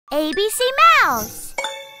ABC Mouse.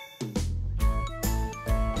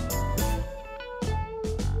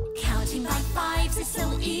 Counting by fives is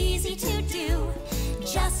so easy to do.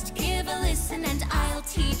 Just give a listen and I'll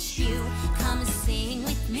teach you. Come sing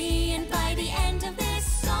with me, and by the end of this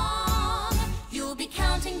song, you'll be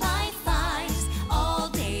counting by fives all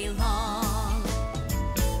day long.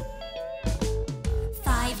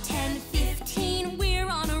 5, 10, 15, we're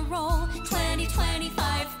on a roll. 20,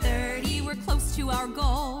 25, 30, we're close to our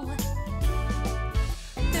goal.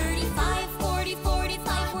 35, 40,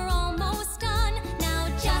 45, we're almost done. Now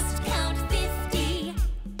just count 50.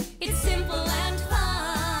 It's simple and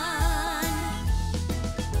fun.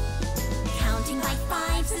 Counting by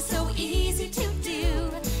fives is so easy to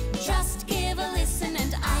do. Just give a listen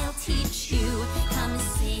and I'll teach you. Come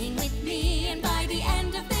sing with me, and by the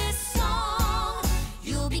end of this song,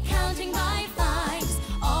 you'll be counting by fives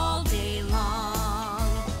all day long.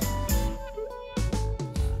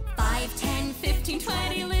 5, 10, 15,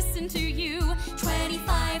 20, listen to you.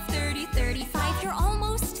 25, 30, 35, you're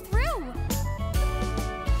almost through.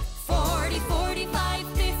 40, 45,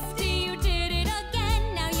 50, you did it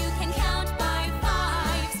again. Now you can count by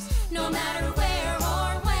fives, no matter where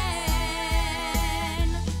or when.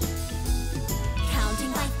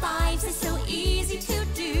 Counting by fives is so easy to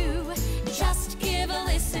do. Just give a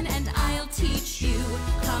listen and I'll teach you.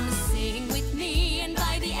 Come sing with me, and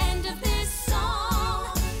by the end of this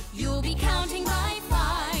song, you'll be counting by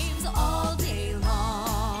fives all day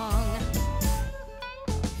long.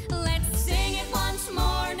 Let's sing it once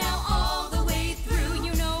more now, all the way through.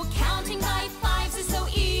 You know counting by fives is so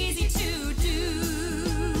easy to do.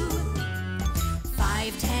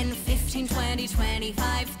 5, 10, 15, 20,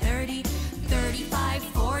 25, 30.